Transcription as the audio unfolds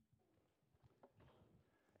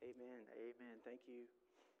Amen. Amen. Thank you,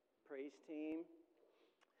 praise team.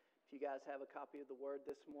 If you guys have a copy of the Word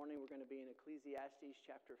this morning, we're going to be in Ecclesiastes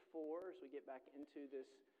chapter 4 as we get back into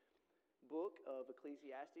this book of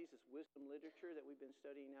Ecclesiastes, this wisdom literature that we've been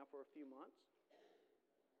studying now for a few months.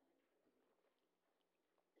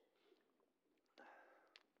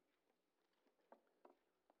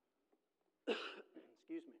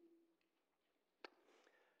 Excuse me.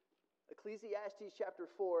 Ecclesiastes chapter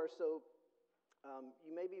 4, so you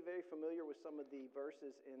may be very familiar with some of the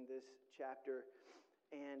verses in this chapter,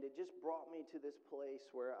 and it just brought me to this place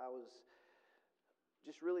where I was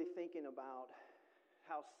just really thinking about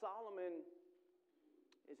how Solomon,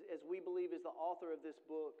 as we believe, is the author of this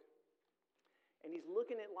book, and he's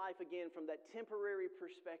looking at life again from that temporary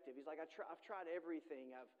perspective. He's like, I've tried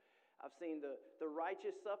everything. I've seen the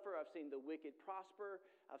righteous suffer. I've seen the wicked prosper.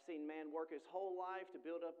 I've seen man work his whole life to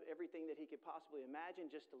build up everything that he could possibly imagine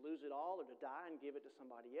just to lose it all or to die and give it to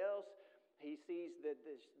somebody else. He sees that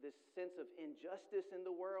this sense of injustice in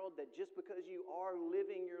the world, that just because you are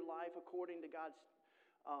living your life according to God's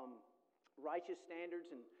righteous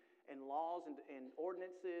standards and laws and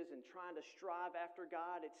ordinances and trying to strive after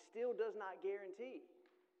God, it still does not guarantee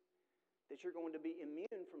that you're going to be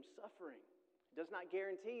immune from suffering. It does not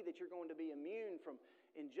guarantee that you're going to be immune from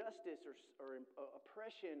injustice or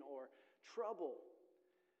oppression or trouble.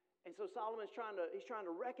 And so Solomon's trying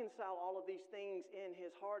to reconcile all of these things in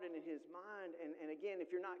his heart and in his mind. And again,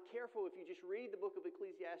 if you're not careful, if you just read the book of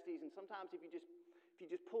Ecclesiastes, and sometimes if you just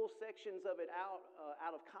pull sections of it out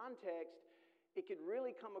of context, it could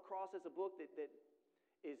really come across as a book that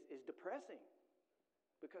is depressing.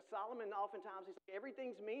 Because Solomon oftentimes, he's like,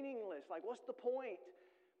 everything's meaningless. Like, what's the point?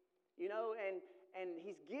 You know, and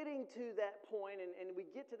he's getting to that point, and we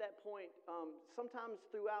get to that point sometimes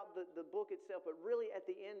throughout the book itself, but really at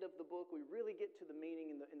the end of the book, we really get to the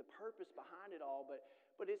meaning and the purpose behind it all. But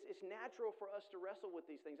it's natural for us to wrestle with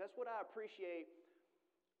these things. That's what I appreciate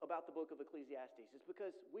about the book of Ecclesiastes. It's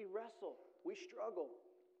because we wrestle, we struggle,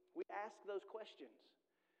 we ask those questions,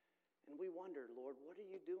 and we wonder, Lord, what are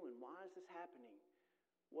you doing? Why is this happening?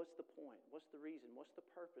 What's the point? What's the reason? What's the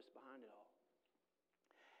purpose behind it all?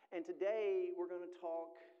 And today, we're going to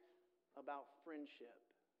talk about friendship.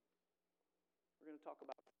 We're going to talk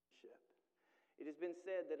about friendship. It has been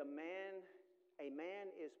said that a man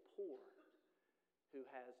is poor who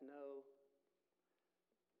has no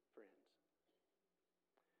friends.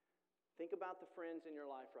 Think about the friends in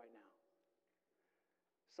your life right now.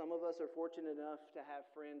 Some of us are fortunate enough to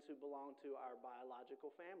have friends who belong to our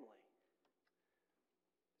biological family.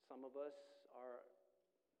 Some of us are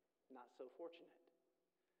not so fortunate.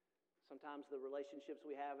 Sometimes the relationships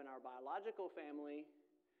we have in our biological family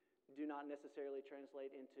do not necessarily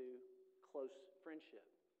translate into close friendship.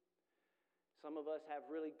 Some of us have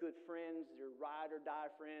really good friends, they're ride or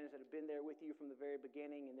die friends that have been there with you from the very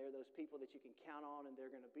beginning, and they're those people that you can count on, and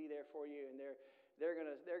they're going to be there for you, and they're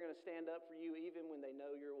going to stand up for you even when they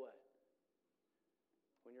know you're what?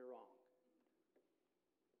 When you're wrong.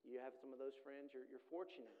 You have some of those friends, you're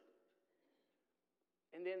fortunate.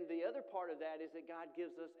 And then the other part of that is that God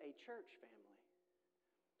gives us a church family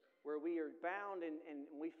where we are bound and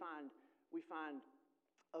we find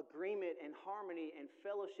agreement and harmony and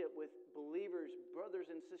fellowship with believers,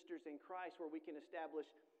 brothers and sisters in Christ, where we can establish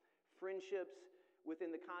friendships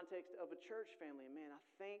within the context of a church family. And man, I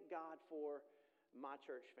thank God for my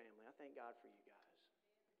church family. I thank God for you guys.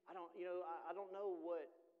 I don't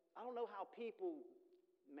know how people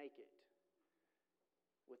make it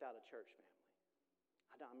without a church family.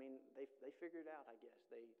 They figured it out, I guess.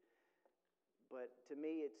 But to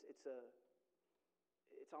me, it's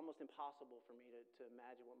almost impossible for me to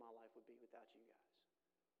imagine what my life would be without you guys.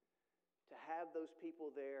 To have those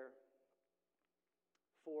people there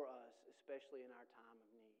for us, especially in our time of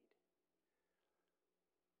need.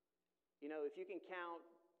 You know, if you can count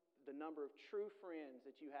the number of true friends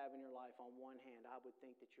that you have in your life on one hand, I would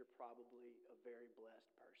think that you're probably a very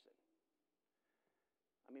blessed person.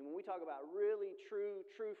 I mean, when we talk about really true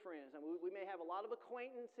friends, we may have a lot of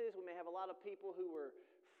acquaintances, we may have a lot of people who we're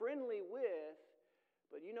friendly with,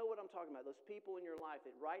 but you know what I'm talking about. Those people in your life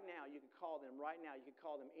that right now, you could call them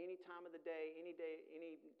any time of the day, any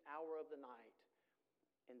hour of the night,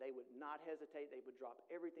 and they would not hesitate. They would drop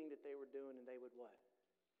everything that they were doing, and they would what?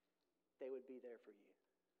 They would be there for you.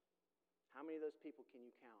 How many of those people can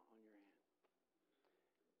you count on your hand?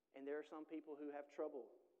 And there are some people who have trouble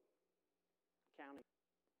counting.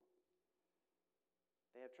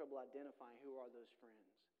 They have trouble identifying who are those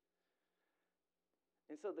friends.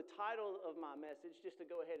 And so the title of my message, just to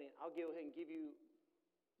go ahead and give you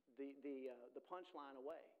the punchline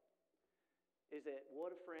away, is that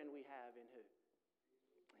what a friend we have in who?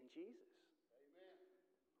 In Jesus.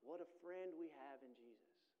 What a friend we have in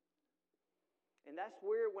Jesus. And that's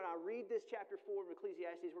where, when I read this chapter 4 of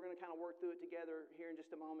Ecclesiastes, we're going to kind of work through it together here in just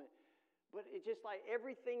a moment. But it's just like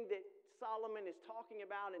everything that Solomon is talking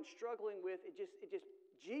about and struggling with,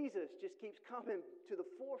 Jesus just keeps coming to the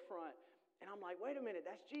forefront. And I'm like, wait a minute,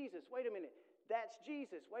 that's Jesus. Wait a minute, that's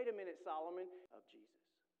Jesus. Wait a minute, Solomon, of Jesus.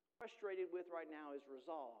 Frustrated with right now is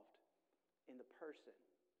resolved in the person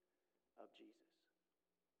of Jesus.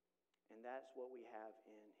 And that's what we have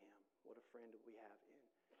in him. What a friend we have in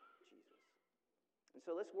Jesus. And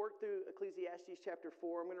so let's work through Ecclesiastes chapter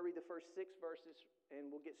 4. I'm going to read the first 6 verses and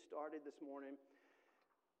we'll get started this morning.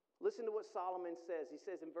 Listen to what Solomon says. He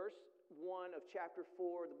says in verse 1 of chapter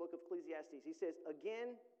 4, the book of Ecclesiastes, he says,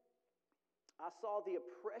 "Again, I saw the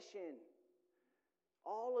oppression,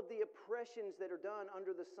 all of the oppressions that are done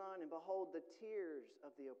under the sun, and behold, the tears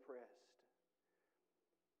of the oppressed.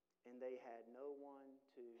 And they had no one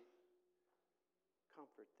to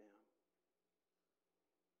comfort them."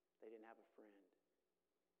 They didn't have a friend.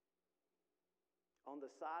 On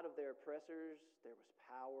the side of their oppressors, there was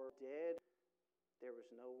power. Dead, there was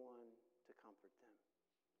no one to comfort them.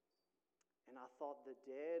 And I thought the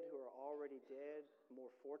dead who are already dead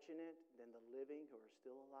more fortunate than the living who are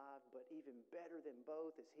still alive. But even better than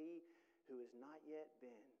both is he who has not yet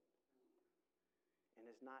been and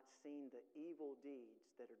has not seen the evil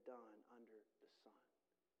deeds that are done under the sun.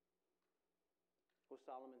 What's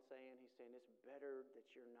Solomon saying? He's saying it's better that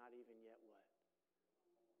you're not even yet what?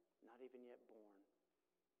 Not even yet born.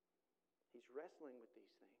 He's wrestling with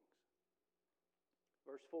these things.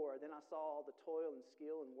 Verse 4, "Then I saw all the toil and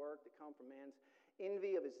skill and work that come from man's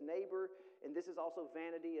envy of his neighbor. And this is also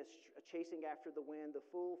vanity, a chasing after the wind. The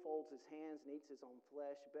fool folds his hands and eats his own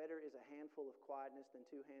flesh. Better is a handful of quietness than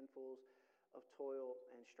 2 handfuls of toil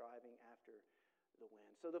and striving after the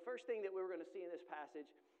wind." So the first thing that we're going to see in this passage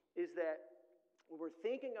is that when we're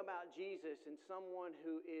thinking about Jesus and someone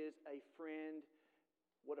who is a friend,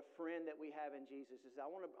 what a friend that we have in Jesus is, I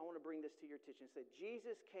want to bring this to your attention. Say,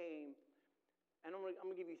 Jesus came, and I'm going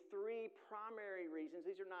to give you 3 primary reasons.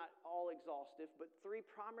 These are not all exhaustive, but 3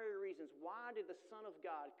 primary reasons. Why did the Son of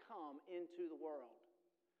God come into the world?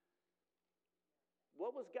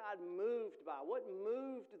 What was God moved by? What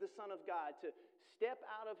moved the Son of God to step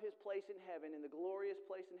out of his place in heaven, in the glorious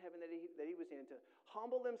place in heaven that he was in, to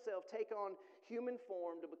humble himself, take on human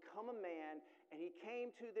form, to become a man, and he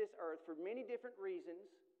came to this earth for many different reasons.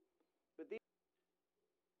 But these,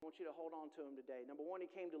 I want you to hold on to them today. Number 1, he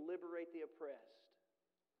came to liberate the oppressed.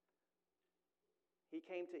 He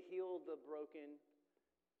came to heal the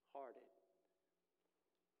brokenhearted.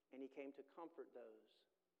 And he came to comfort those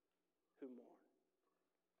who mourn.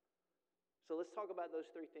 So let's talk about those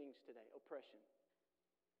 3 things today. Oppression.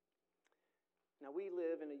 Now, we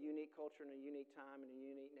live in a unique culture, in a unique time, in a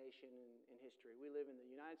unique nation in history. We live in the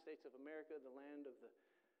United States of America, the land of the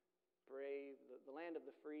brave, the land of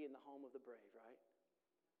the free and the home of the brave, right?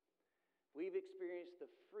 We've experienced the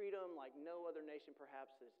freedom like no other nation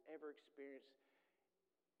perhaps has ever experienced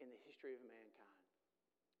in the history of mankind.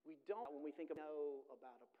 We don't, when we know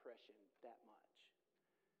about oppression that much.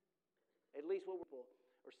 At least what we're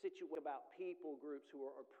or situated about people groups who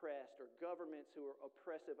are oppressed, or governments who are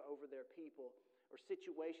oppressive over their people, or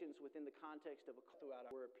situations within the context of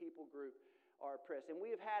where a people group are oppressed. And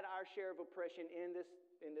we have had our share of oppression in this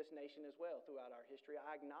nation as well throughout our history.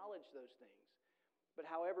 I acknowledge those things. But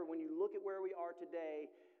however, when you look at where we are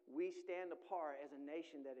today, we stand apart as a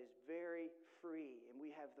nation that is very free, and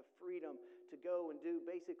we have the freedom to go and do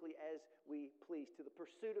basically as we please. To the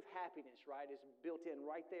pursuit of happiness, right, is built in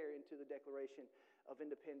right there into the Declaration of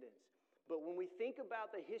Independence. But when we think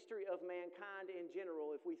about the history of mankind in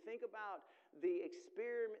general, if we think about the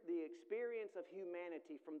experience of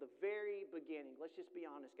humanity from the very beginning, let's just be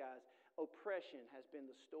honest, guys, oppression has been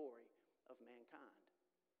the story of mankind.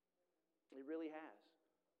 It really has.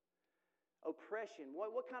 Oppression.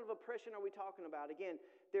 What kind of oppression are we talking about? Again,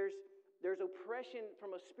 there's oppression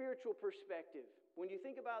from a spiritual perspective. When you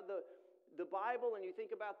think about the Bible, and you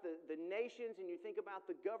think about the nations, and you think about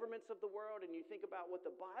the governments of the world, and you think about what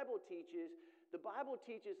the Bible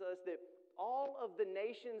teaches us that all of the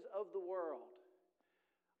nations of the world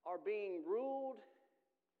are being ruled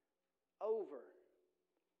over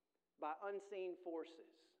by unseen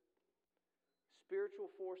forces. Spiritual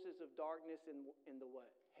forces of darkness in the what?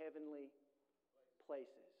 Heavenly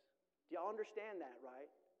places. Do y'all understand that,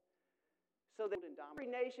 right? So that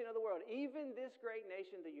every nation of the world, even this great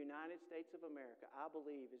nation, the United States of America, I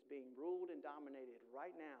believe is being ruled and dominated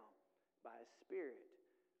right now by a spirit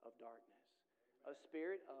of darkness. A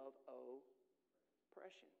spirit of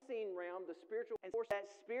oppression. Unseen realm, the spiritual, and that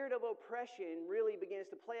spirit of oppression really begins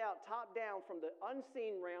to play out top down from the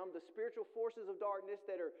unseen realm, the spiritual forces of darkness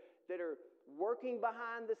that are working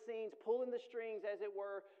behind the scenes, pulling the strings, as it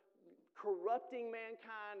were, corrupting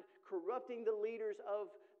mankind, corrupting the leaders of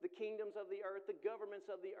the kingdoms of the earth, the governments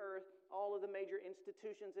of the earth, all of the major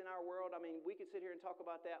institutions in our world. I mean, we could sit here and talk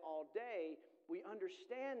about that all day. We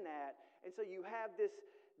understand that. And so you have this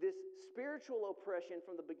spiritual oppression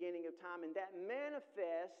from the beginning of time, and that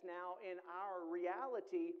manifests now in our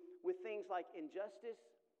reality with things like injustice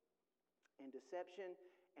and deception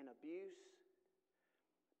and abuse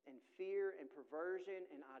and fear and perversion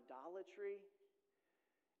and idolatry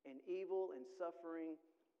and evil and suffering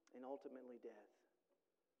and ultimately death.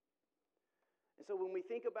 And so when we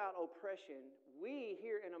think about oppression, we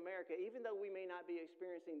here in America, even though we may not be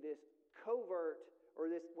experiencing this covert or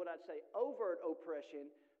this, what I'd say, overt oppression,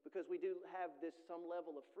 because we do have this some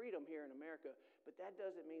level of freedom here in America, but that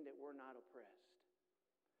doesn't mean that we're not oppressed.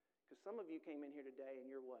 Because some of you came in here today and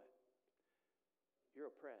you're what? You're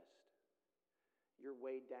oppressed. You're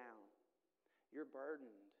weighed down. You're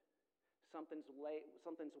burdened. Something's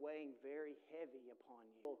weighing very heavy upon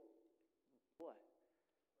you. What?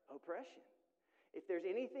 Oppression. If there's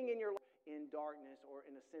anything in your life in darkness or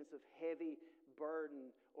in a sense of heavy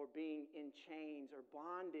burden or being in chains or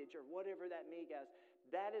bondage or whatever that may be, guys,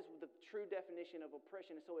 that is the true definition of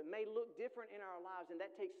oppression. And so it may look different in our lives, and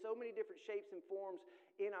that takes so many different shapes and forms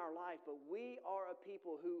in our life, but we are a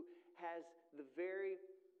people who has the very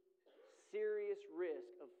serious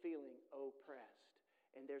risk of feeling oppressed.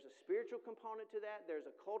 And there's a spiritual component to that. There's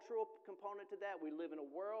a cultural component to that. We live in a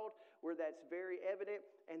world where that's very evident.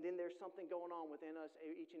 And then there's something going on within us,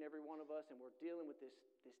 each and every one of us, and we're dealing with this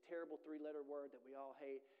terrible three-letter word that we all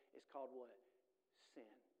hate. It's called what?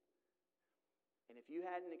 Sin. And if you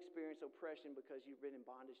hadn't experienced oppression because you've been in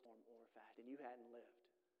bondage form or fact, and you hadn't lived,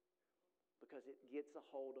 because it gets a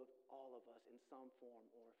hold of all of us in some form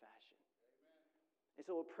or fashion. And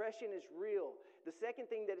so oppression is real. The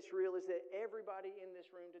second thing that is real is that everybody in this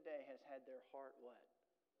room today has had their heart what?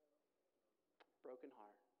 Broken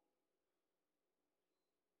heart.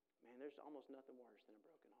 Man, there's almost nothing worse than a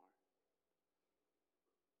broken heart.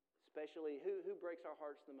 Especially, who breaks our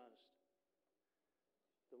hearts the most?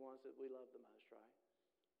 The ones that we love the most, right?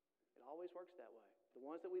 It always works that way. The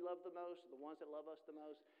ones that we love the most, the ones that love us the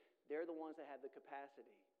most, they're the ones that have the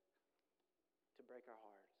capacity to break our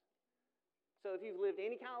hearts. So if you've lived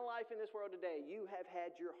any kind of life in this world today, you have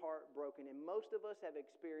had your heart broken. And most of us have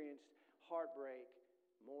experienced heartbreak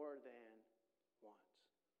more than once.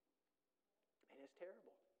 And it's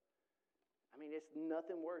terrible. I mean, it's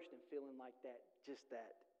nothing worse than feeling like that, just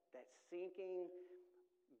that sinking,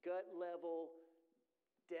 gut level,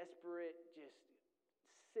 desperate, just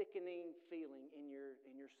sickening feeling in your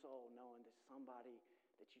soul, knowing that somebody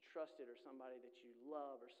that you trusted or somebody that you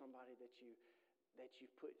love or somebody that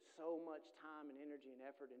you've put so much time and energy and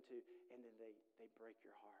effort into, and then they break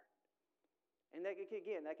your heart. And that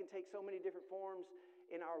can take so many different forms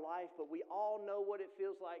in our life, but we all know what it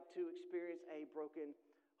feels like to experience a broken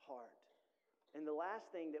heart. And the last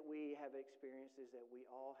thing that we have experienced is that we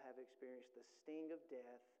all have experienced the sting of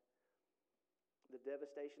death, the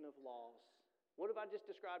devastation of loss. What have I just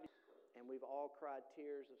described? And we've all cried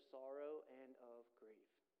tears of sorrow and of grief.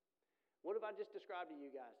 What have I just described to you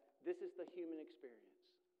guys? This is the human experience.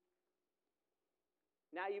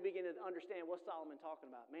 Now you begin to understand what Solomon's talking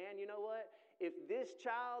about. Man, you know what? If this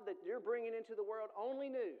child that you're bringing into the world only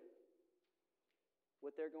knew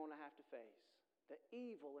what they're going to have to face, the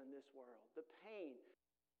evil in this world, the pain,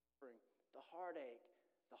 the heartache,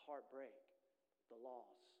 the heartbreak, the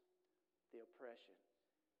loss, the oppression.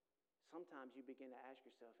 Sometimes you begin to ask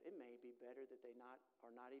yourself, it may be better that they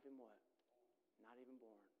are not even what? Not even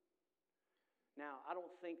born. Now, I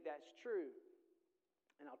don't think that's true,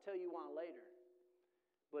 and I'll tell you why later.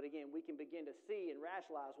 But again, we can begin to see and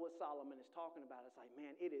rationalize what Solomon is talking about. It's like,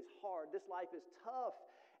 man, it is hard. This life is tough.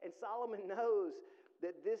 And Solomon knows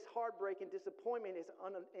that this heartbreak and disappointment is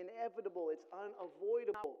inevitable. It's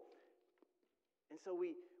unavoidable. And so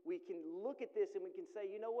we can look at this and we can say,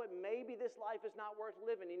 you know what, maybe this life is not worth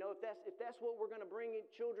living. You know, if that's what we're going to bring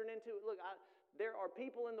children into. Look, there are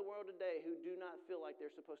people in the world today who do not feel like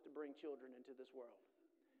they're supposed to bring children into this world.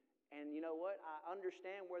 And you know what? I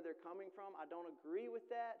understand where they're coming from. I don't agree with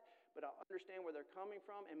that, but I understand where they're coming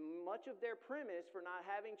from. And much of their premise for not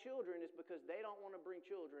having children is because they don't want to bring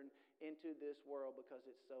children into this world because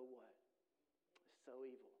it's so what? It's so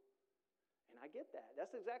evil. And I get that.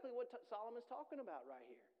 That's exactly what Solomon's talking about right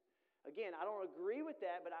here. Again, I don't agree with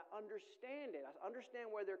that, but I understand it. I understand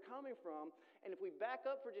where they're coming from. And if we back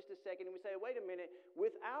up for just a second and we say, wait a minute,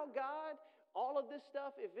 without God, all of this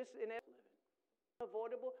stuff, if it's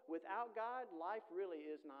unavoidable, without God, life really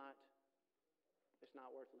is not, it's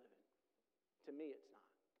not worth living. To me, it's not.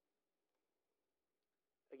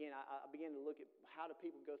 Again, I began to look at how do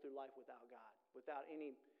people go through life without God, without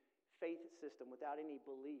any faith system, without any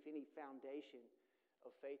belief, any foundation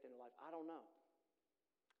of faith in their life. I don't know.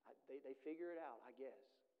 They figure it out, I guess.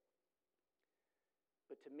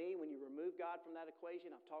 But to me, when you remove God from that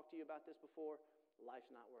equation, I've talked to you about this before, life's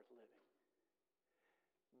not worth living.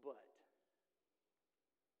 But,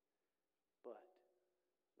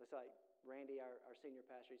 it's like Randy, our senior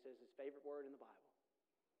pastor, he says his favorite word in the Bible,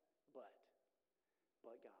 but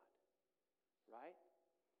God, right?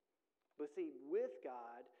 But see, with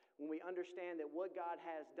God, when we understand that what God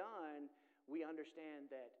has done, we understand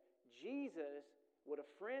that Jesus, what a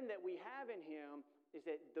friend that we have in Him, is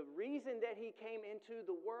that the reason that He came into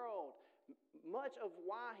the world, much of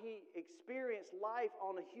why He experienced life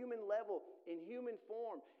on a human level, in human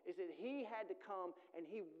form, is that He had to come and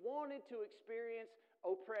He wanted to experience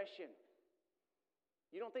oppression.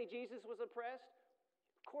 You don't think Jesus was oppressed?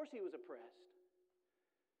 Of course He was oppressed.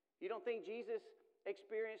 You don't think Jesus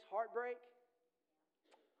experienced heartbreak?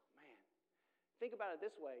 Oh, man. Think about it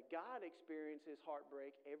this way. God experiences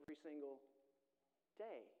heartbreak every single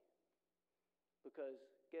day. Because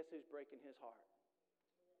guess who's breaking His heart?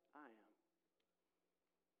 I am.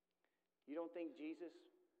 You don't think Jesus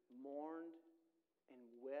mourned and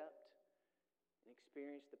wept and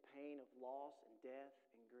experienced the pain of loss and death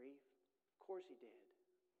and grief? Of course He did.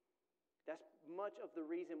 That's much of the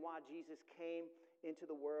reason why Jesus came into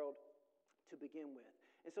the world to begin with.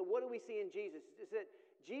 And so what do we see in Jesus? Is that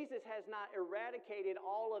Jesus has not eradicated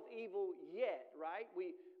all of evil yet, right?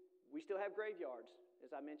 We still have graveyards,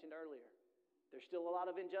 as I mentioned earlier. There's still a lot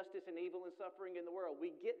of injustice and evil and suffering in the world.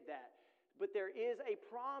 We get that. But there is a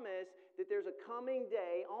promise that there's a coming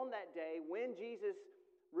day, on that day, when Jesus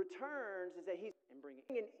returns, is that He's bringing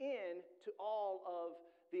an end to all of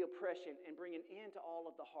the oppression and bringing an end to all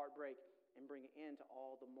of the heartbreak and bringing an end to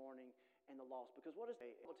all the mourning and the loss. Because what does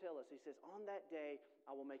He tell us? He says, on that day,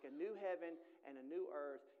 I will make a new heaven and a new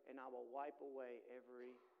earth, and I will wipe away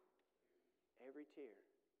every tear.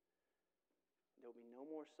 There will be no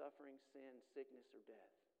more suffering, sin, sickness, or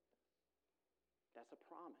death. That's a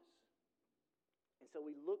promise. And so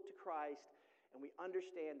we look to Christ and we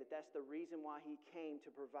understand that that's the reason why He came,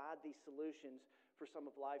 to provide these solutions for some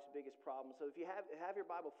of life's biggest problems. So if you have your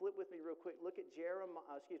Bible, flip with me real quick. Look at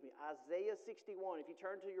Isaiah 61. If you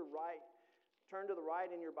turn to your right, turn to the right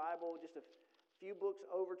in your Bible, just a few books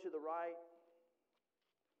over to the right.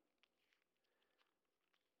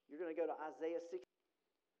 You're going to go to Isaiah 60.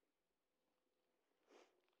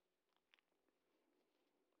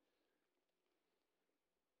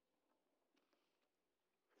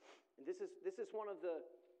 And this is one of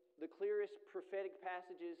the clearest prophetic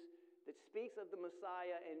passages that speaks of the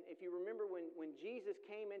Messiah. And if you remember when Jesus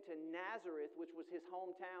came into Nazareth, which was His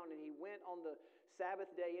hometown, and He went on the Sabbath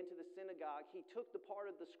day into the synagogue, He took the part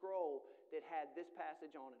of the scroll that had this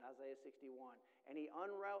passage on it, Isaiah 61. And He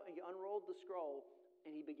unrolled the scroll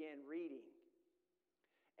and He began reading.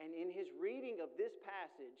 And in His reading of this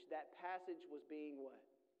passage, that passage was being what?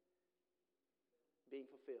 Being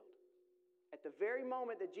fulfilled. At the very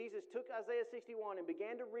moment that Jesus took Isaiah 61 and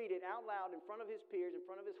began to read it out loud in front of His peers, in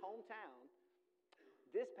front of His hometown,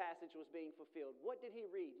 this passage was being fulfilled. What did He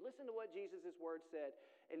read? Listen to what Jesus' word said.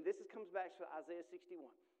 And this comes back to Isaiah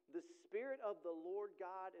 61. The Spirit of the Lord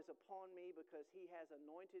God is upon me, because He has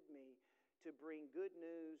anointed me to bring good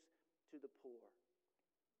news to the poor.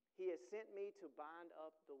 He has sent me to bind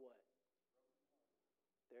up the what?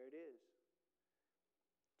 There it is.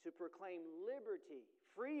 To proclaim liberty,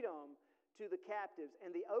 freedom to the captives,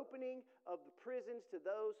 and the opening of the prisons to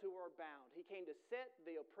those who are bound. He came to set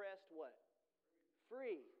the oppressed what?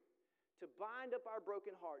 Free. To bind up our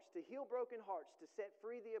broken hearts, to heal broken hearts, to set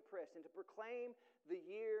free the oppressed, and to proclaim the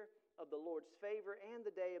year of the Lord's favor and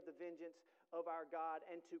the day of the vengeance of our God,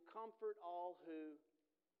 and to comfort all who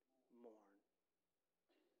mourn.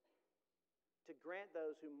 To grant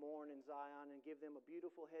those who mourn in Zion, and give them a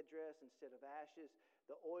beautiful headdress instead of ashes,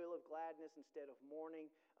 the oil of gladness instead of mourning,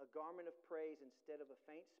 a garment of praise instead of a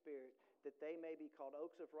faint spirit, that they may be called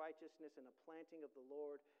oaks of righteousness and a planting of the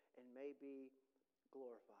Lord, and may be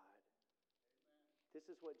glorified. Amen. This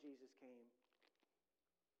is what Jesus came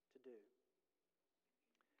to do.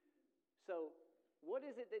 So, what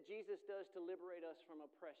is it that Jesus does to liberate us from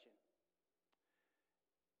oppression?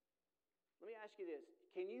 Let me ask you this.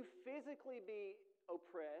 Can you physically be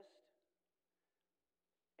oppressed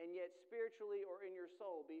and yet spiritually or in your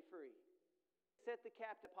soul be free? Set the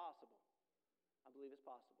captive possible. I believe it's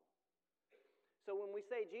possible. So when we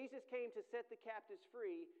say Jesus came to set the captives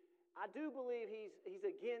free, I do believe he's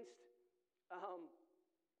against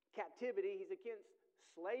captivity. He's against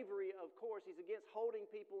slavery, of course. He's against holding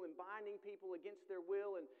people and binding people against their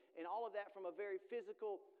will and all of that from a very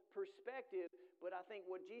physical perspective. But I think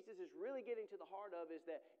what Jesus is really getting to the heart of is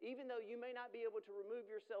that even though you may not be able to remove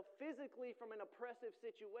yourself physically from an oppressive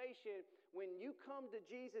situation, when you come to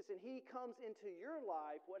Jesus and he comes into your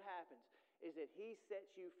life, what happens is that he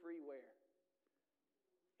sets you free where?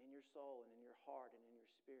 In your soul and in your heart and in your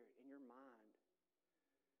spirit, in your mind.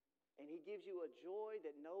 And he gives you a joy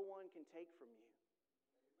that no one can take from you.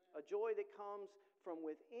 A joy that comes from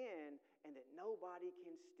within and that nobody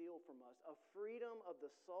can steal from us. A freedom of the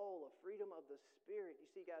soul, a freedom of the spirit. You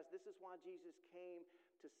see, guys, this is why Jesus came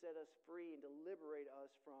to set us free and to liberate us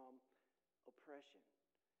from oppression.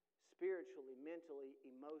 Spiritually, mentally,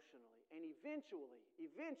 emotionally. And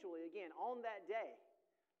eventually, again, on that day,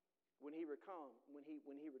 when he returns,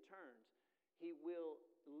 he will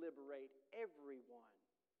liberate everyone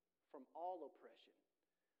from all oppression,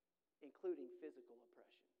 including physical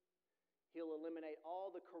oppression. He'll eliminate all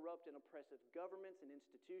the corrupt and oppressive governments and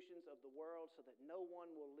institutions of the world so that no one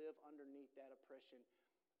will live underneath that oppression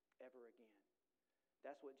ever again.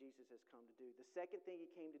 That's what Jesus has come to do. The second thing he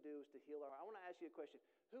came to do is to heal our... I want to ask you a question.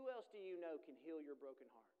 Who else do you know can heal your broken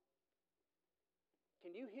heart?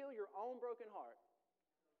 Can you heal your own broken heart?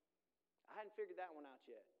 I hadn't figured that one out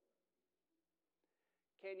yet.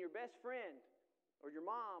 Can your best friend or your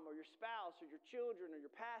mom or your spouse or your children or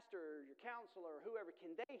your pastor or your counselor or whoever,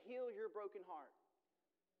 can they heal your broken heart?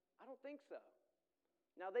 I don't think so.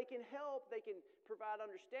 Now they can help, they can provide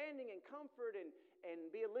understanding and comfort and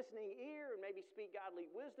be a listening ear and maybe speak godly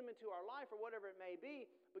wisdom into our life or whatever it may be.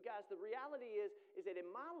 But guys, the reality is that in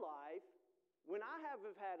my life, when I have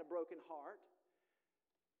had a broken heart,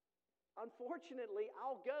 unfortunately,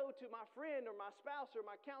 I'll go to my friend or my spouse or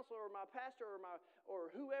my counselor or my pastor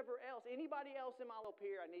or whoever else, anybody else in my life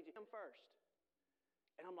here, I need you to come first.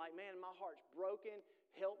 And I'm like, man, my heart's broken.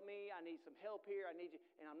 Help me. I need some help here. I need you.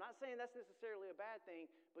 And I'm not saying that's necessarily a bad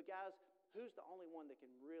thing, but guys, who's the only one that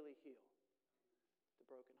can really heal the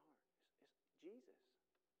broken heart? It's Jesus.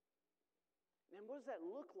 And what does that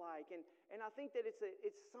look like? And I think that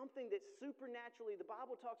it's something that supernaturally, the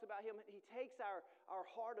Bible talks about him. He takes our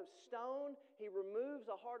heart of stone. He removes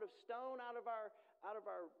a heart of stone out of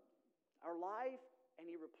our life, and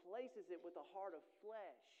he replaces it with a heart of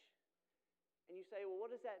flesh. And you say, well,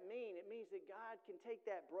 what does that mean? It means that God can take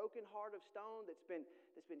that broken heart of stone that's been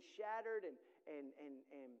shattered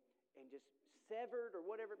and just severed or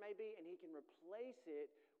whatever it may be, and he can replace it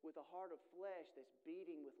with a heart of flesh that's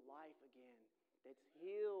beating with life again. That's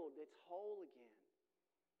healed, that's whole again.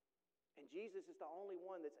 And Jesus is the only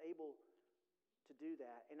one that's able to do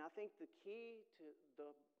that. And I think the key to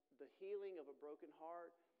the healing of a broken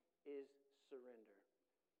heart is surrender.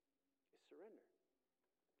 It's surrender.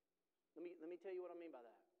 Let me tell you what I mean by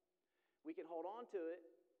that. We can hold on to it,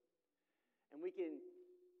 and we can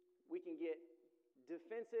get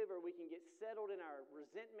defensive, or we can get settled in our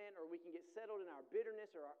resentment, or we can get settled in our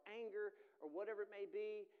bitterness or our anger or whatever it may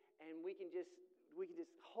be, and we can just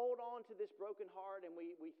hold on to this broken heart, and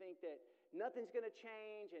we think that nothing's going to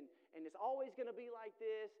change, and it's always going to be like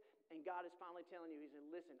this. And God is finally telling you, He said,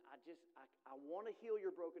 listen, I want to heal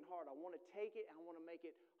your broken heart. I want to take it. I want to make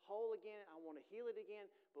it whole again. I want to heal it again.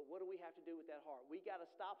 But what do we have to do with that heart? We got to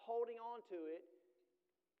stop holding on to it,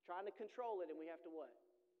 trying to control it, and we have to what?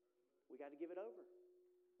 We got to give it over.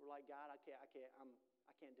 We're like, God, I can't do it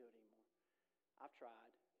anymore. I've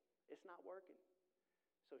tried. It's not working.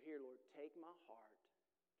 So here, Lord, take my heart.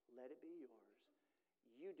 Let it be yours.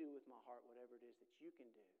 You do with my heart whatever it is that you can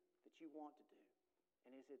do, that you want to do.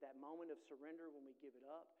 And it's at that moment of surrender when we give it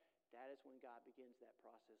up, that is when God begins that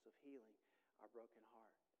process of healing our broken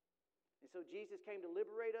heart. And so Jesus came to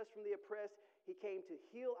liberate us from the oppressed. He came to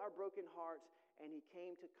heal our broken hearts, and he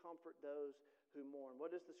came to comfort those who mourn. What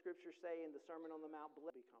does the scripture say in the Sermon on the Mount?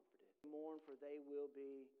 Blessed be comforted. Mourn, for they will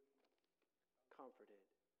be comforted.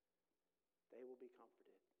 They will be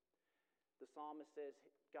comforted. The psalmist says,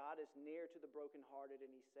 God is near to the brokenhearted, and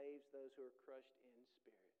he saves those who are crushed in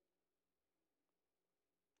spirit.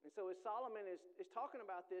 And so as Solomon is talking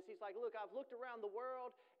about this, he's like, look, I've looked around the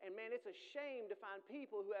world, and man, it's a shame to find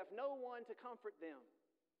people who have no one to comfort them.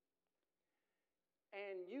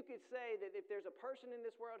 And you could say that if there's a person in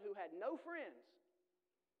this world who had no friends,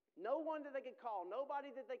 no one that they could call, nobody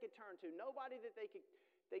that they could turn to, nobody that they could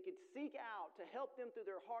seek out to help them through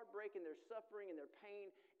their heartbreak and their suffering and their pain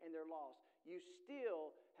and their loss, you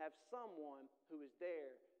still have someone who is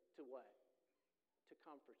there to what? To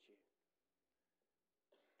comfort you.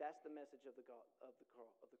 That's the message of the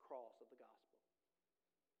cross, of the gospel.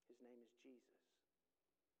 His name is Jesus.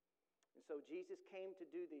 And so Jesus came to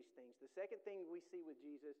do these things. The second thing we see with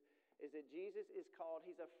Jesus is that Jesus is called,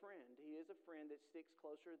 He's a friend. He is a friend that sticks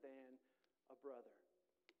closer than a brother.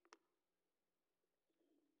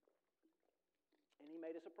 And He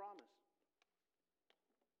made us a promise.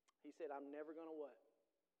 He said, I'm never going to what?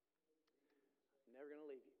 I'm never going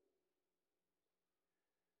to leave you.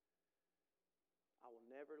 I will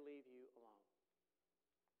never leave you alone.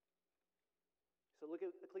 So look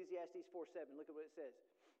at Ecclesiastes 4:7. Look at what it says.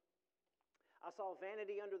 I saw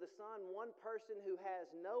vanity under the sun, one person who has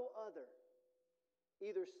no other,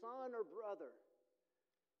 either son or brother.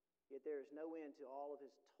 Yet there is no end to all of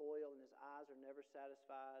his toil, and his eyes are never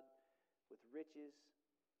satisfied with riches,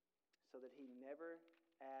 so that he never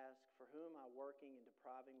asks, for whom am I working and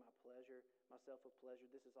depriving myself of pleasure?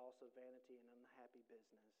 This is also vanity and unhappy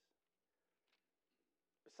business.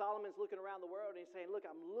 But Solomon's looking around the world and he's saying, look,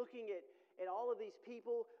 I'm looking at all of these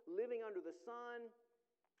people living under the sun,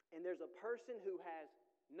 and there's a person who has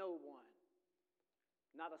no one.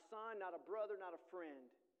 Not a son, not a brother, not a friend.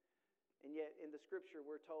 And yet in the scripture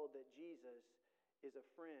we're told that Jesus is a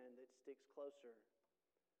friend that sticks closer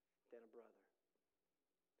than a brother.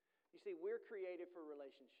 You see, we're created for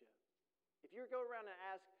relationship. If you go around and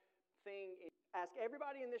ask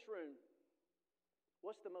everybody in this room,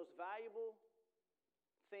 what's the most valuable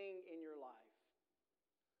thing in your life?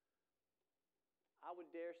 I would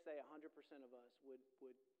dare say 100% of us would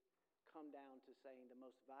come down to saying the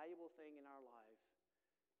most valuable thing in our life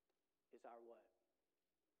is our what?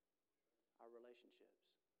 Our relationships.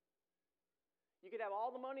 You could have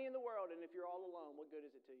all the money in the world, and if you're all alone, what good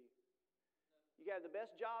is it to you? You could have the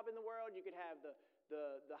best job in the world. You could have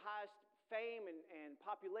the highest fame and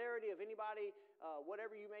popularity of anybody,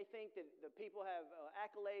 whatever you may think that the people have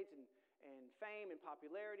accolades and fame and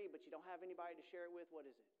popularity, but you don't have anybody to share it with. What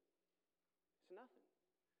is it? It's nothing.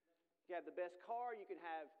 You have the best car. You can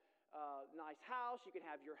have a nice house. You can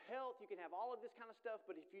have your health. You can have all of this kind of stuff.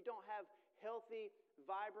 But if you don't have healthy,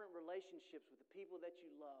 vibrant relationships with the people that you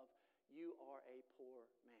love, you are a poor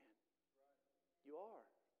man. You are.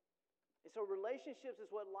 And so relationships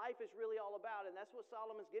is what life is really all about. And that's what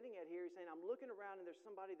Solomon's getting at here. He's saying, I'm looking around and there's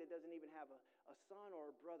somebody that doesn't even have a son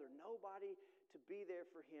or a brother. Nobody to be there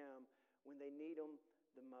for him when they need him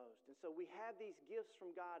the most. And so we have these gifts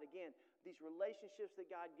from God, again, these relationships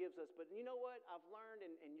that God gives us. But you know what I've learned,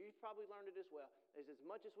 and you've probably learned it as well, is as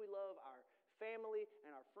much as we love our family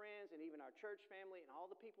and our friends and even our church family and all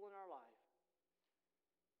the people in our life,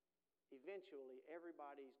 eventually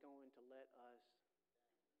everybody's going to let us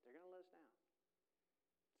down.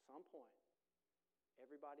 At some point,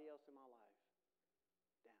 everybody else in my life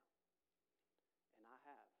down. And I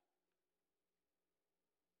have.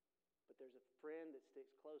 But there's a friend that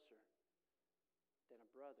sticks closer than a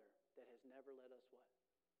brother that has never let us what?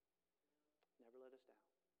 Never let us down.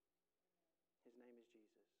 His name is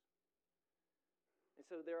Jesus. And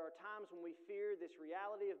so there are times when we fear this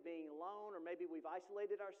reality of being alone, or maybe we've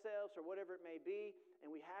isolated ourselves, or whatever it may be, and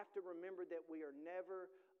we have to remember that we are never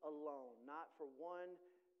alone, not for 1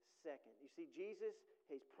 second. You see, Jesus,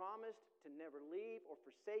 He's promised to never leave or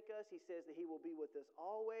forsake us. He says that He will be with us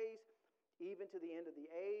always, even to the end of the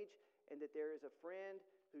age, and that there is a friend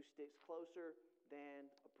who sticks closer than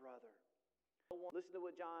a brother. Listen to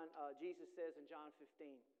what Jesus says in John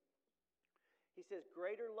 15. He says,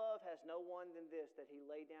 greater love has no one than this, that He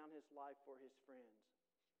laid down His life for His friends.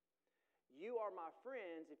 You are my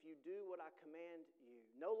friends if you do what I command you.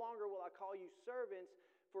 No longer will I call you servants,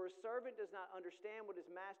 for a servant does not understand what his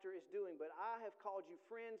master is doing. But I have called you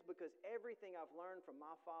friends, because everything I've learned from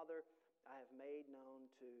my Father I have made known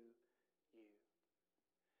to you.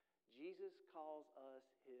 Jesus calls us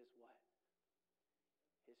His what?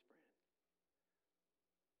 His friend.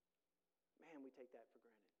 Man, we take that for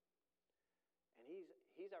granted. And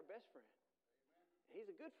He's our best friend. And He's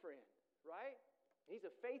a good friend, right? He's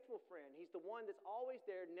a faithful friend. He's the one that's always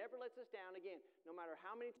there, never lets us down. Again, no matter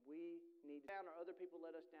how many we need down or other people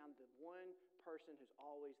let us down, the one person who's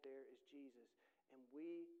always there is Jesus. And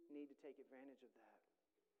we need to take advantage of that.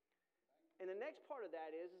 And the next part of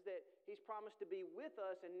that is that He's promised to be with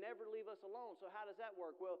us and never leave us alone. So how does that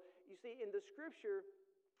work? Well, you see, in the scripture,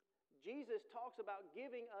 Jesus talks about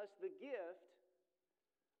giving us the gift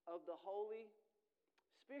of the Holy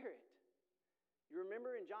Spirit. You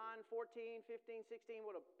remember in John 14, 15, 16,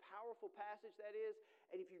 what a powerful passage that is.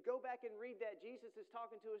 And if you go back and read that, Jesus is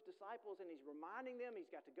talking to His disciples and He's reminding them He's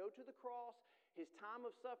got to go to the cross. His time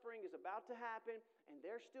of suffering is about to happen, and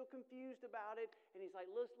they're still confused about it. And He's like,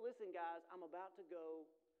 listen guys, I'm about to go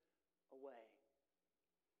away.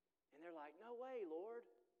 And they're like, no way, Lord.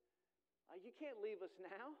 You can't leave us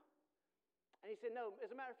now. And he said, no,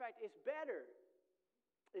 as a matter of fact, it's better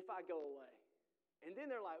if I go away. And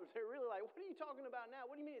then they're really like, what are you talking about now?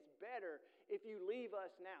 What do you mean it's better if you leave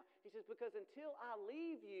us now? He says, because until I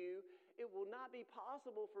leave you, it will not be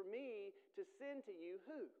possible for me to send to you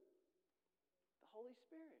who? The Holy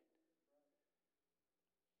Spirit.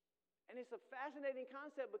 And it's a fascinating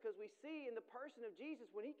concept because we see in the person of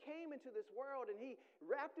Jesus, when he came into this world and he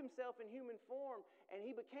wrapped himself in human form and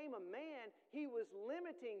he became a man, he was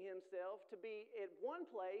limiting himself to be at one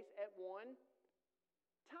place at one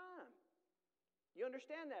time. You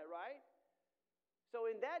understand that, right?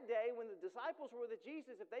 So in that day, when the disciples were with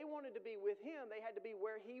Jesus, if they wanted to be with him, they had to be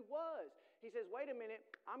where he was. He says, wait a minute,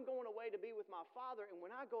 I'm going away to be with my Father, and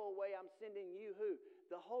when I go away, I'm sending you who?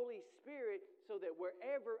 The Holy Spirit, so that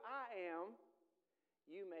wherever I am,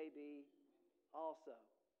 you may be also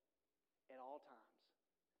at all times.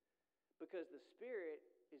 Because the Spirit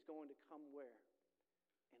is going to come where?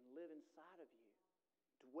 And live inside of you.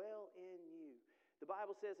 Dwell in you. The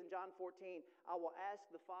Bible says in John 14, I will ask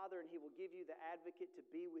the Father, and he will give you the advocate to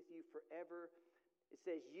be with you forever. It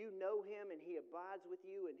says, you know him, and he abides with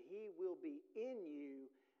you, and he will be in you,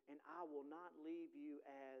 and I will not leave you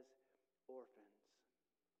as orphans.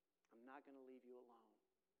 I'm not going to leave you alone.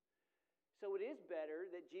 So it is better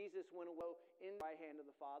that Jesus went away in the right hand of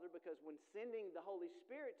the Father, because when sending the Holy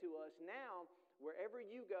Spirit to us, now, wherever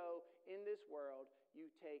you go in this world, you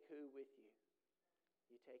take who with you?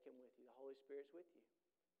 You take him with you. The Holy Spirit's with you.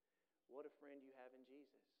 What a friend you have in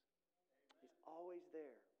Jesus. Amen. He's always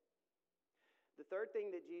there. The third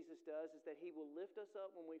thing that Jesus does is that he will lift us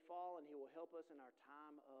up when we fall, and he will help us in our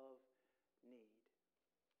time of need.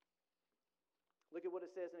 Look at what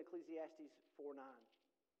it says in Ecclesiastes 4:9.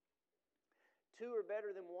 Two are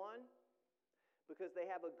better than one, because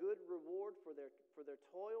they have a good reward for their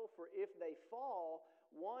toil. For if they fall,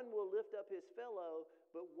 one will lift up his fellow,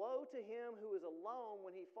 but woe to him who is alone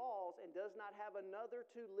when he falls and does not have another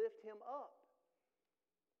to lift him up.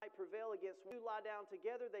 Might prevail against one. Two lie down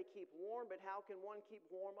together, they keep warm, but how can one keep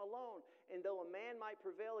warm alone? And though a man might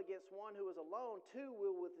prevail against one who is alone, two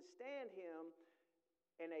will withstand him,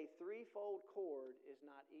 and a threefold cord is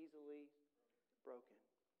not easily broken.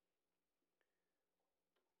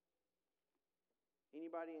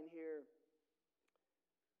 Anybody in here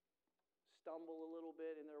stumble a little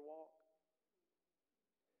bit in their walk?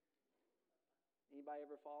 Anybody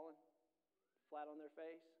ever fallen flat on their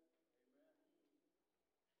face? Amen.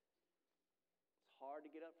 It's hard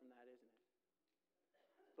to get up from that, isn't it?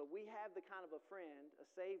 But we have the kind of a friend, a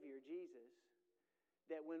Savior, Jesus,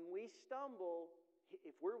 that when we stumble,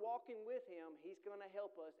 if we're walking with him, he's going to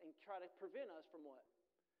help us and try to prevent us from what?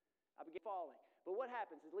 I begin falling. But what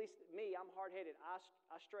happens? At least me, I'm hard-headed.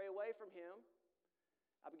 I stray away from him.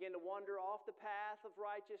 I begin to wander off the path of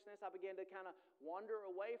righteousness. I begin to kind of wander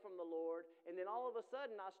away from the Lord. And then all of a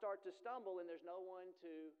sudden I start to stumble, and there's no one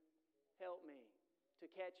to help me, to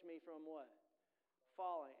catch me from what?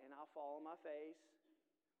 Falling. And I'll fall on my face,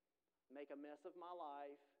 make a mess of my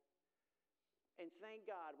life. And thank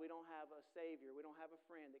God we don't have a Savior. We don't have a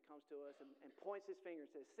friend that comes to us and points his finger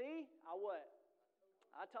and says, see, I what?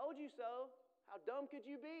 I told you so. How dumb could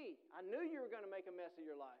you be? I knew you were going to make a mess of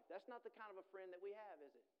your life. That's not the kind of a friend that we have,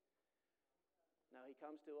 is it? No, he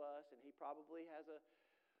comes to us, and he probably has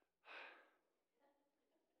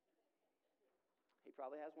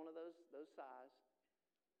one of those sighs.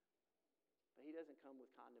 But he doesn't come with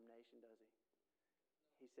condemnation, does he?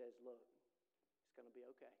 He says, look, it's going to be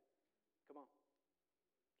okay. Come on.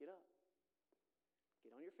 Get up.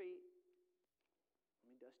 Get on your feet. Let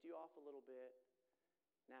me dust you off a little bit.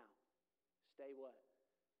 Now, stay what?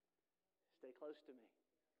 Stay close to me.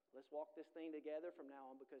 Let's walk this thing together from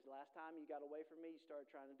now on, because last time you got away from me, you started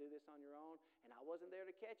trying to do this on your own, and I wasn't there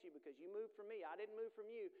to catch you because you moved from me. I didn't move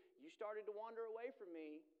from you. You started to wander away from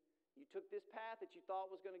me. You took this path that you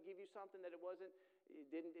thought was going to give you something that it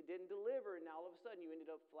didn't deliver, and now all of a sudden you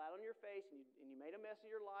ended up flat on your face, and you made a mess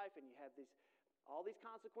of your life, and you have all these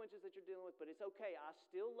consequences that you're dealing with. But it's okay. I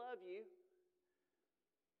still love you,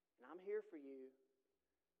 and I'm here for you,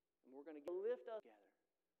 and we're going to lift us together.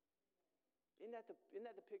 Isn't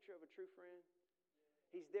that the picture of a true friend?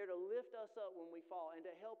 He's there to lift us up when we fall and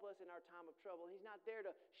to help us in our time of trouble. He's not there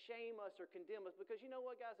to shame us or condemn us, because you know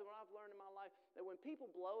what, guys, what I've learned in my life, that when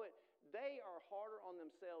people blow it, they are harder on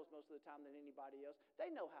themselves most of the time than anybody else.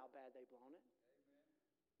 They know how bad they've blown it.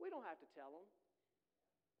 Amen. We don't have to tell them.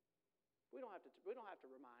 We don't have to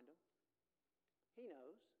remind them. He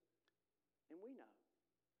knows, and we know.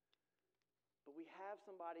 But we have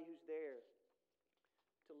somebody who's there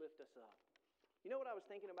to lift us up. You know what I was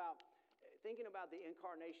thinking about? Thinking about the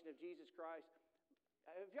incarnation of Jesus Christ.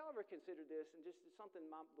 Have y'all ever considered this? And just something,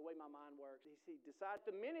 the way my mind works. He decided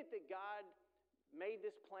the minute that God made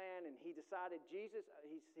this plan and he decided Jesus,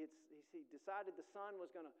 he decided the Son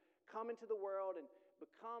was going to come into the world and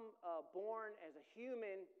become born as a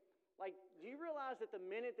human. Like, do you realize that the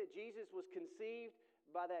minute that Jesus was conceived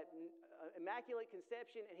by that immaculate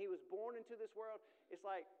conception and he was born into this world, it's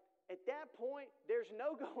like at that point, there's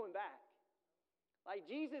no going back. Like,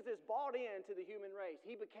 Jesus is bought into the human race.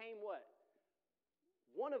 He became what?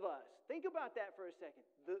 One of us. Think about that for a second.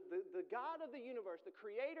 The God of the universe, the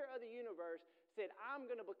creator of the universe, said, I'm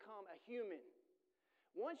going to become a human.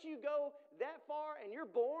 Once you go that far and you're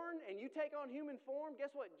born and you take on human form,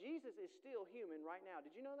 guess what? Jesus is still human right now.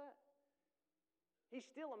 Did you know that? He's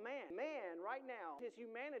still a man. Man right now. His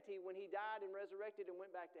humanity when he died and resurrected and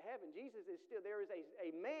went back to heaven. Jesus is still, there is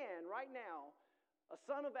a man right now, a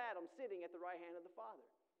son of Adam sitting at the right hand of the Father.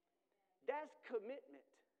 That's commitment.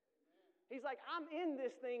 He's like, I'm in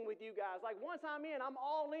this thing with you guys. Like, once I'm in, I'm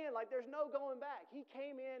all in. Like, there's no going back. He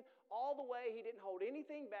came in all the way. He didn't hold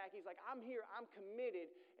anything back. He's like, I'm here. I'm committed.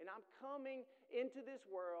 And I'm coming into this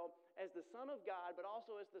world as the Son of God, but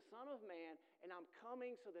also as the Son of Man. And I'm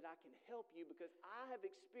coming so that I can help you because I have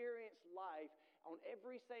experienced life on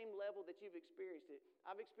every same level that you've experienced it.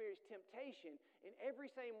 I've experienced temptation in every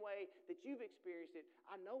same way that you've experienced it.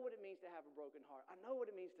 I know what it means to have a broken heart. I know what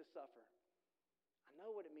it means to suffer. I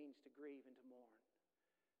know what it means to grieve and to mourn.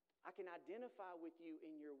 I can identify with you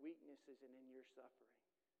in your weaknesses and in your suffering.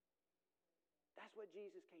 That's what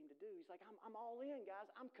Jesus came to do. He's like, I'm all in, guys.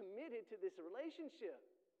 I'm committed to this relationship.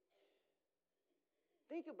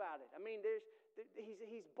 Think about it. I mean,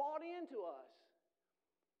 he's bought into us.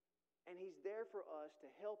 And he's there for us to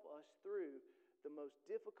help us through the most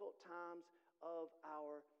difficult times of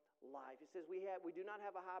our life. It says we do not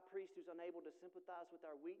have a high priest who's unable to sympathize with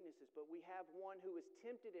our weaknesses, but we have one who is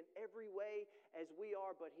tempted in every way as we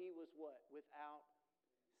are, but he was what? Without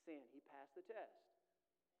sin. He passed the test.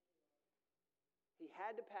 He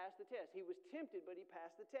had to pass the test. He was tempted, but he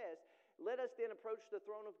passed the test. Let us then approach the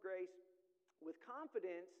throne of grace with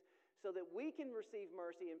confidence so that we can receive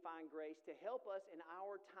mercy and find grace to help us in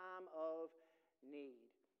our time of need.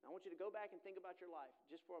 Now, I want you to go back and think about your life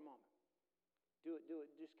just for a moment. Do it.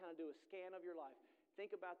 Just kind of do a scan of your life.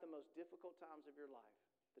 Think about the most difficult times of your life,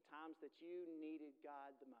 the times that you needed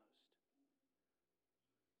God the most.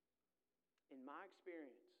 In my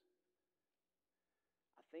experience,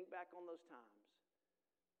 I think back on those times,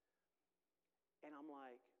 and I'm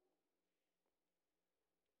like,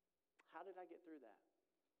 how did I get through that?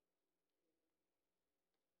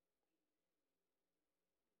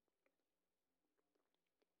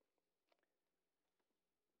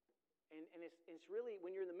 And it's really,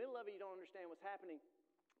 when you're in the middle of it, you don't understand what's happening.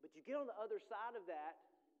 But you get on the other side of that,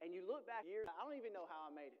 and you look back years. I don't even know how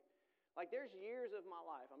I made it. Like, there's years of my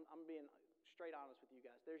life. I'm being straight honest with you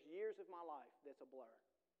guys. There's years of my life that's a blur.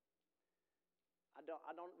 I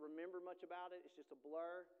don't remember much about it. It's just a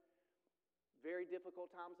blur. Very difficult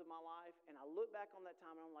times of my life. And I look back on that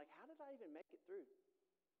time, and I'm like, how did I even make it through?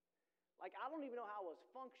 Like, I don't even know how I was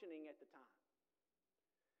functioning at the time.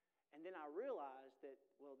 And then I realized that,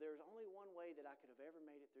 well, there's only one way that I could have ever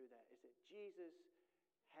made it through that, is that Jesus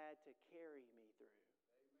had to carry me through.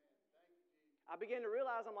 Amen. Thank you, Jesus. I began to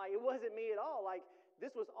realize, I'm like, it wasn't me at all. Like,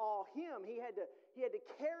 this was all him. He had to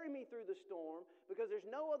carry me through the storm because there's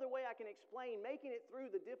no other way I can explain making it through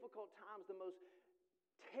the difficult times, the most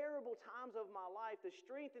terrible times of my life, the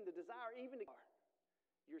strength and the desire even to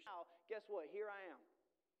guess what? Here I am.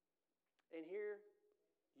 And here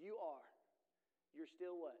you are. You're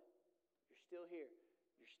still what? You're still here.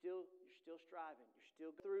 You're still striving. You're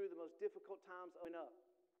still through the most difficult times up.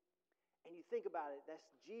 And you think about it, that's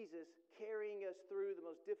Jesus carrying us through the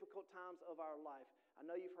most difficult times of our life. I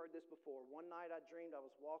know you've heard this before. One night I dreamed I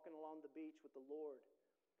was walking along the beach with the Lord,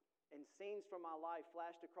 and scenes from my life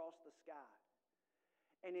flashed across the sky.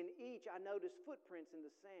 And in each I noticed footprints in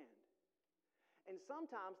the sand. And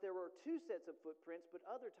sometimes there were two sets of footprints, but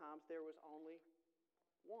other times there was only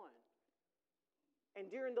one. And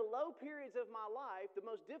during the low periods of my life, the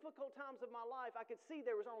most difficult times of my life, I could see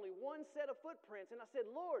there was only one set of footprints. And I said,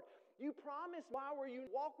 Lord, you promised, why were you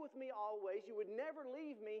walk with me always? You would never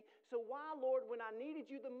leave me. So why, Lord, when I needed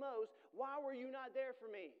you the most, why were you not there for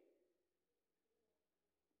me?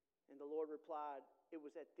 And the Lord replied, it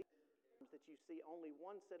was at these times that you see only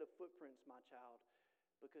one set of footprints, my child,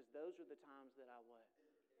 because those are the times that I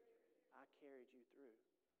carried you through.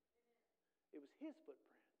 It was his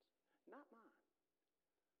footprints, not mine.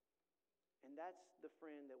 And that's the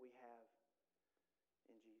friend that we have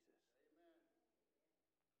in Jesus. Amen.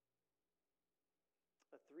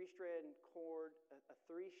 three-strand cord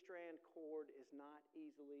is not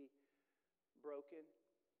easily broken.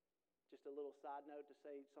 Just a little side note to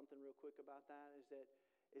say something real quick about that is that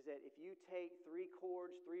if you take 3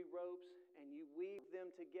 cords, 3 ropes, and you weave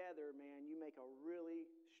them together, man, you make a really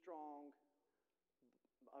strong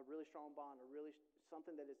bond,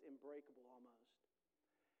 something that is unbreakable almost.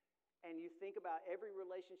 And you think about every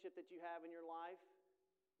relationship that you have in your life,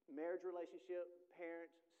 marriage relationship,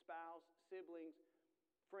 parents, spouse, siblings,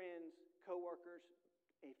 friends, coworkers.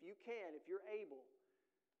 If you're able,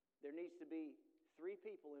 there needs to be 3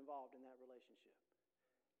 people involved in that relationship.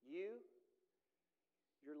 You,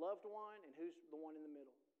 your loved one, and who's the one in the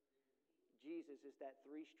middle? Jesus is that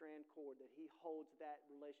 3-strand cord that he holds that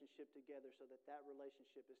relationship together so that that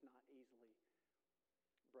relationship is not easily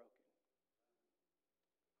broken.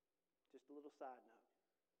 Just a little side note.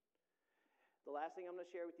 The last thing I'm going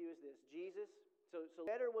to share with you is this. Jesus, so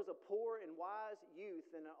better was a poor and wise youth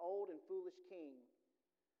than an old and foolish king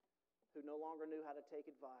who no longer knew how to take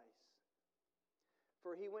advice.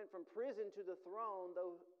 For he went from prison to the throne,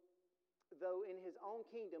 though in his own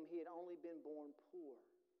kingdom he had only been born poor.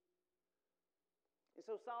 And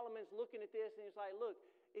so Solomon's looking at this and he's like, look,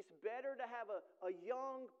 it's better to have a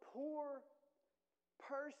young, poor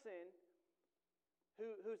person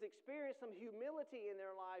who's experienced some humility in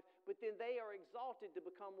their life, but then they are exalted to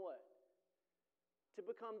become what? To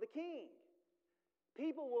become the king.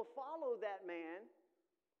 People will follow that man.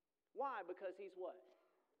 Why? Because he's what?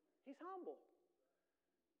 He's humble.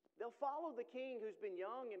 They'll follow the king who's been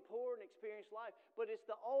young and poor and experienced life, but it's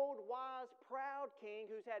the old, wise, proud king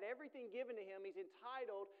who's had everything given to him. He's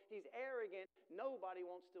entitled. He's arrogant. Nobody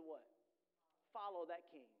wants to what? Follow that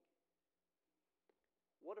king.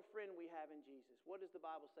 What a friend we have in Jesus. What does the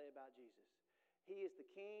Bible say about Jesus? He is the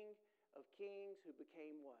King of kings who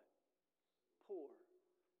became what? Poor.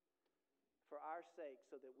 For our sake,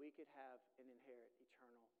 so that we could have and inherit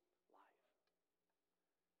eternal life.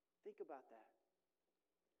 Think about that.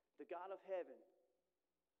 The God of heaven,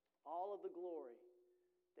 all of the glory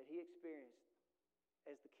that he experienced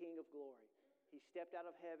as the King of glory. He stepped out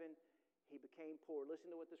of heaven. He became poor.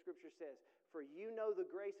 Listen to what the scripture says. For you know the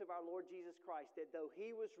grace of our Lord Jesus Christ, that though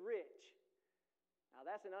he was rich, now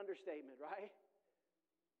that's an understatement, right?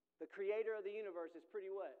 The creator of the universe is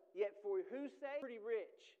pretty what? Yet for whose sake? Pretty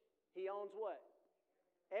rich. He owns what?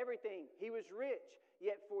 Everything. He was rich.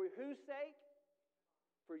 Yet for whose sake?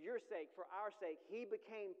 For your sake, for our sake, he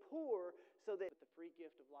became poor so that the free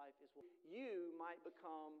gift of life is what? You might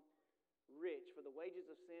become rich. For the wages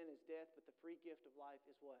of sin is death, but the free gift of life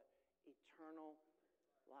is what? Eternal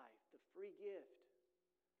life. The free gift.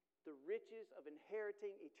 The riches of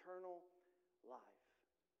inheriting eternal life.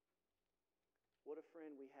 What a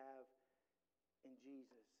friend we have in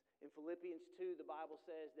Jesus. In Philippians 2, the Bible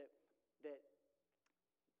says that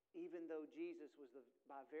even though Jesus was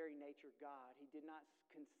by very nature God, he did not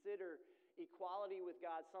consider equality with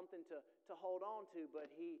God something to hold on to,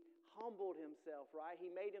 but he humbled himself, right?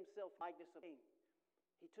 He made himself likeness of a king.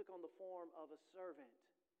 He took on the form of a servant.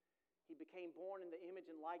 He became born in the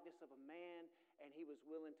image and likeness of a man, and he was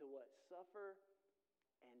willing to what? Suffer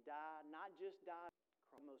and die. Not just die,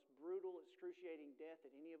 the most brutal, excruciating death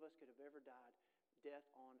that any of us could have ever died. Death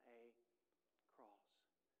on a cross.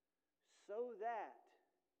 So that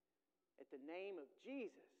at the name of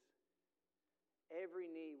Jesus, every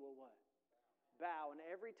knee will what? Bow, and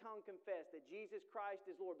every tongue confess that Jesus Christ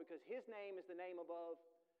is Lord, because his name is the name above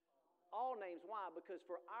all names. Why? Because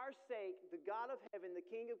for our sake, the God of heaven, the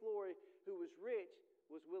King of glory, who was rich,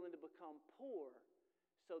 was willing to become poor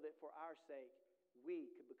so that for our sake,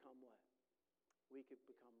 we could become what? We could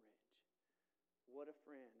become rich. What a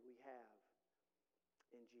friend we have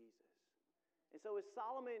in Jesus. And so as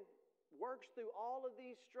Solomon works through all of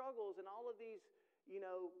these struggles and all of these,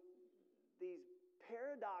 these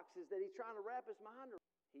paradoxes that he's trying to wrap his mind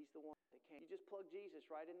around, he's the one that came. You just plug Jesus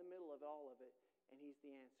right in the middle of all of it, and he's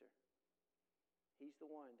the answer. He's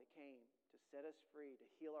the one that came to set us free, to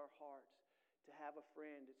heal our hearts, to have a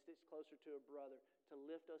friend that sits closer to a brother, to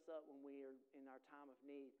lift us up when we are in our time of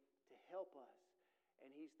need, to help us.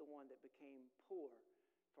 And he's the one that became poor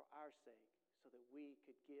for our sake so that we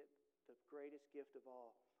could get the greatest gift of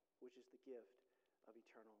all, which is the gift of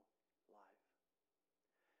eternal life.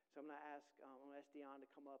 So I'm going to ask Dion to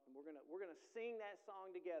come up, and we're going to sing that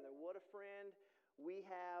song together. What a friend we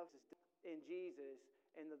have in Jesus.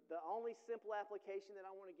 And the only simple application that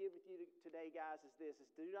I want to give with you today, guys, is this: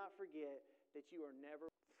 is do not forget that you are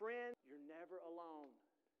never friend. You're never alone.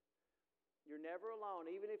 You're never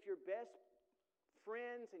alone. Even if your best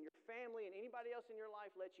friends and your family and anybody else in your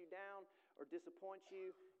life let you down, or disappoint you,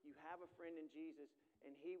 you have a friend in Jesus, and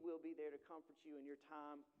He will be there to comfort you in your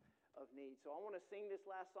time of need. So I want to sing this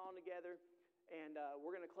last song together, and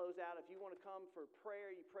we're going to close out. If you want to come for prayer,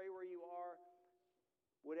 you pray where you are.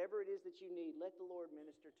 Whatever it is that you need, let the Lord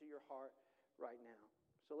minister to your heart right now.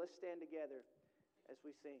 So let's stand together as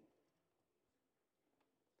we sing.